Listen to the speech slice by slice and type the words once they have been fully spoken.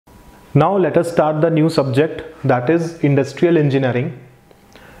Now let us start the new subject, that is industrial engineering.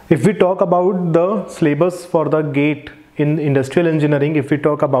 If we talk about the syllabus for the GATE in industrial engineering, if we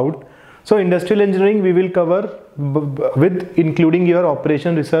talk about, so industrial engineering we will cover with including your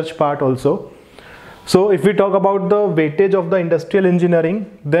operation research part also. So if we talk about the weightage of the industrial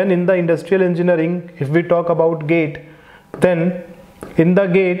engineering, then in the industrial engineering, if we talk about GATE, then in the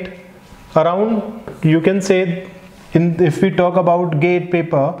GATE around, you can say, if we talk about GATE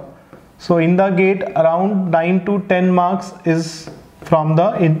paper, so in the GATE around 9 to 10 marks is from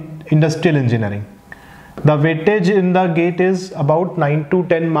the industrial engineering. The weightage in the GATE is about 9 to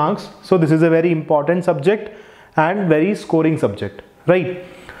 10 marks. So this is a very important subject and very scoring subject, right?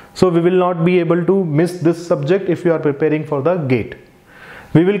 So we will not be able to miss this subject if you are preparing for the GATE.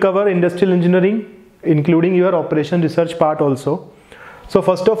 We will cover industrial engineering including your operation research part also. So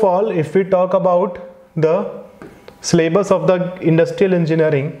first of all, if we talk about the syllabus of the industrial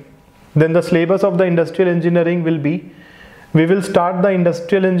engineering, then the syllabus of the industrial engineering will be, we will start the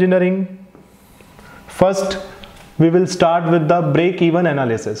industrial engineering. First, we will start with the break-even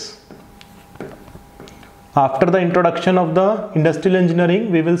analysis. After the introduction of the industrial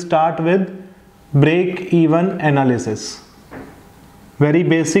engineering, we will start with break-even analysis. Very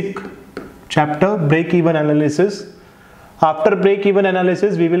basic chapter, break-even analysis. After break-even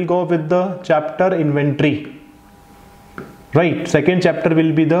analysis, we will go with the chapter inventory. Right, second chapter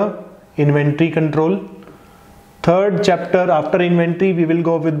will be the inventory control. Third chapter after inventory, we will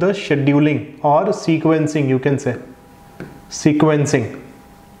go with the scheduling or sequencing, you can say. Sequencing.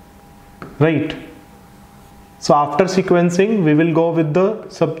 Right. So after sequencing, we will go with the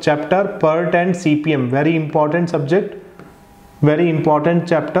sub-chapter PERT and CPM. Very important subject. Very important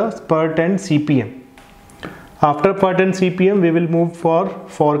chapter, PERT and CPM. After PERT and CPM, we will move for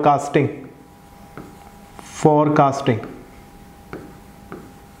forecasting. Forecasting.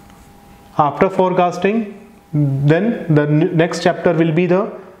 After forecasting, then the next chapter will be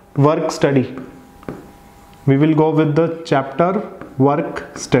the work study. We will go with the chapter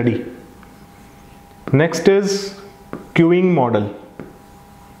work study. Next is queuing model.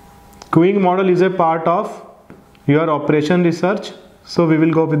 Queuing model is a part of your operation research. So we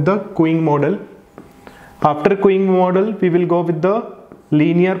will go with the queuing model. After queuing model, we will go with the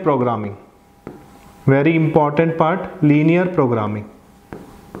linear programming. Very important part, linear programming.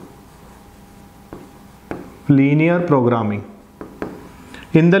 Linear programming.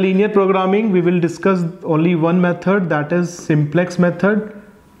 In the linear programming, we will discuss only one method, that is simplex method.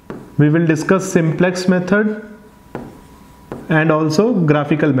 We will discuss simplex method and also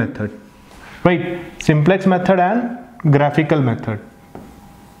graphical method. Right, simplex method and graphical method.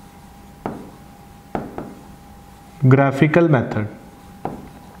 Graphical method.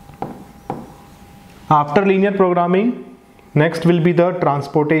 After linear programming, next will be the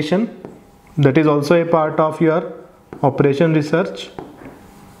transportation. That is also a part of your operation research.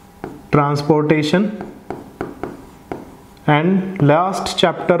 Transportation. And last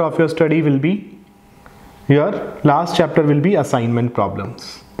chapter of your study will be, your last chapter will be assignment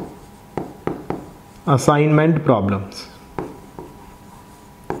problems. Assignment problems.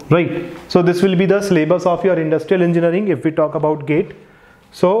 Right. So this will be the syllabus of your industrial engineering if we talk about GATE.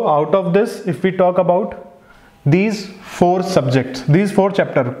 So out of this, if we talk about these four subjects, these four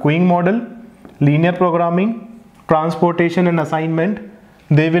chapters, queuing model, linear programming, transportation and assignment,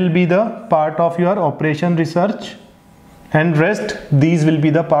 they will be the part of your operation research, and rest these will be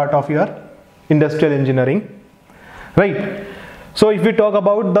the part of your industrial engineering. Right. So if we talk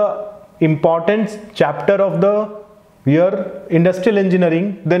about the important chapter of your industrial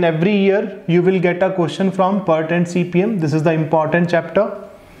engineering, then every year you will get a question from PERT and CPM. This is the important chapter.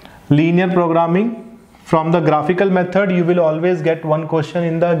 Linear programming. From the graphical method, you will always get one question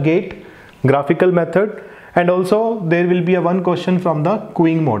in the GATE graphical method, and also there will be a one question from the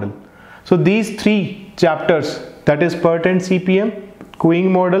queuing model. So these three chapters, that is PERT and CPM, queuing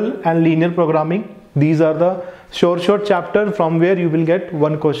model and linear programming, these are the short chapter from where you will get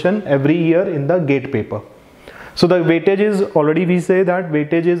one question every year in the GATE paper. So the weightage is, already we say that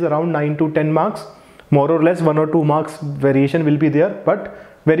weightage is around 9 to 10 marks, more or less 1 or 2 marks variation will be there, but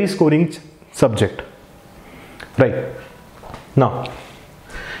very scoring subject. Right. Now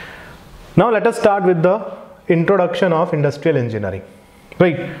let us start with the introduction of industrial engineering.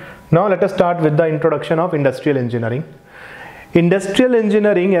 Right. Now let us start with the introduction of industrial engineering. Industrial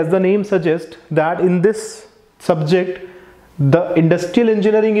engineering, as the name suggests, that in this subject the industrial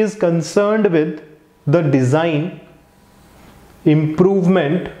engineering is concerned with the design,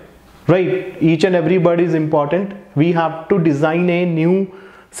 improvement, right? Each and every word is important. We have to design a new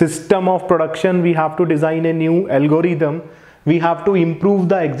system of production, we have to design a new algorithm, we have to improve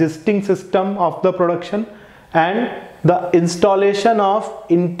the existing system of the production, and the installation of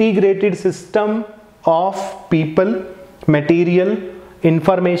integrated system of people, material,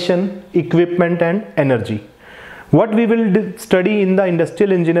 information, equipment and energy. What we will study in the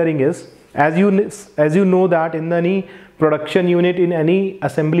industrial engineering is, as you know that in any production unit, in any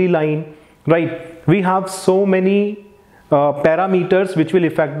assembly line, right, we have so many parameters which will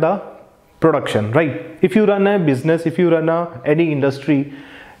affect the production, right? If you run a business, if you run any industry,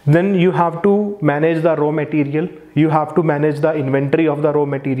 then you have to manage the raw material, you have to manage the inventory of the raw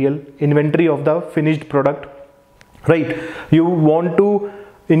material, inventory of the finished product, right? You want to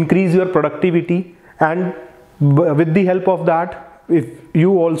increase your productivity, and with the help of that, if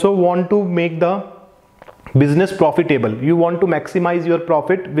you also want to make the business profitable, you want to maximize your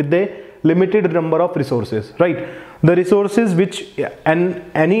profit with a limited number of resources, right? The resources which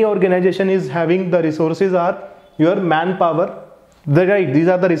any organization is having, the resources are your manpower, right? These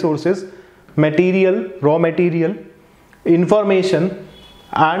are the resources: material, raw material, information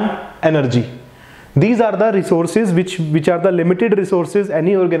and energy. These are the resources which are the limited resources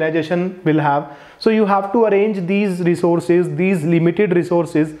any organization will have. So you have to arrange these resources, these limited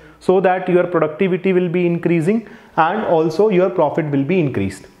resources, so that your productivity will be increasing and also your profit will be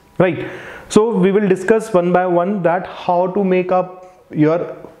increased, right? So we will discuss one by one that how to make up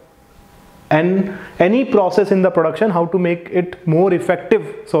your any process in the production, how to make it more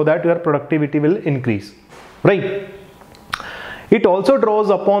effective so that your productivity will increase, right? It also draws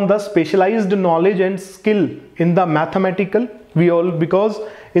upon the specialized knowledge and skill in the mathematical, because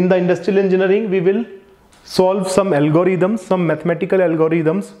in the industrial engineering we will solve some algorithms, some mathematical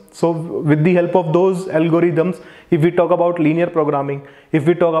algorithms. So with the help of those algorithms, if we talk about linear programming, if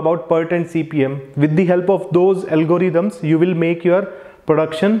we talk about PERT and CPM, with the help of those algorithms, you will make your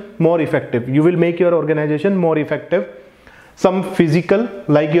production more effective, you will make your organization more effective. Some physical,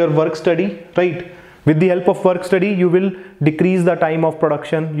 like your work study, right? With the help of work study, you will decrease the time of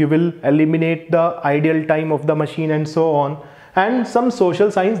production, you will eliminate the idle time of the machine and so on. And some social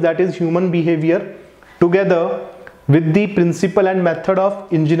science, that is human behavior, together with the principle and method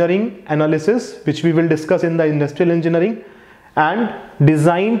of engineering analysis, which we will discuss in the industrial engineering, and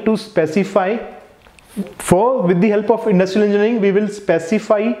design to specify. With the help of industrial engineering, we will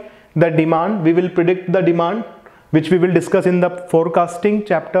specify the demand, we will predict the demand, which we will discuss in the forecasting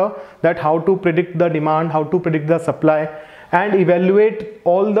chapter, that how to predict the demand, how to predict the supply, and evaluate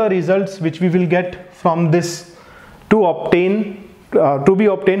all the results which we will get from this to be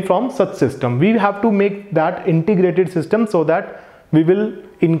obtained from such system. We have to make that integrated system so that we will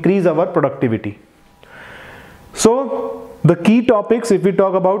increase our productivity. So the key topics, if we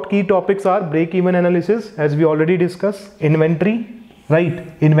talk about key topics, are break-even analysis, as we already discussed, inventory,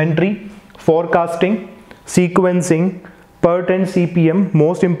 right? Inventory, forecasting, sequencing, PERT and CPM,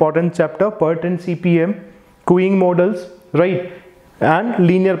 most important chapter, PERT and CPM, queuing models, right? And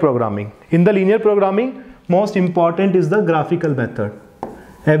linear programming. In the linear programming, most important is the graphical method.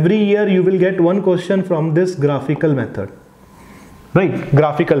 Every year you will get one question from this graphical method, right?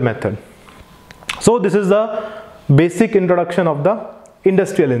 Graphical method. So this is the basic introduction of the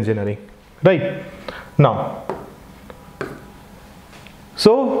industrial engineering, right? Now,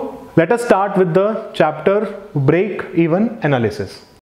 so let us start with the chapter break-even analysis.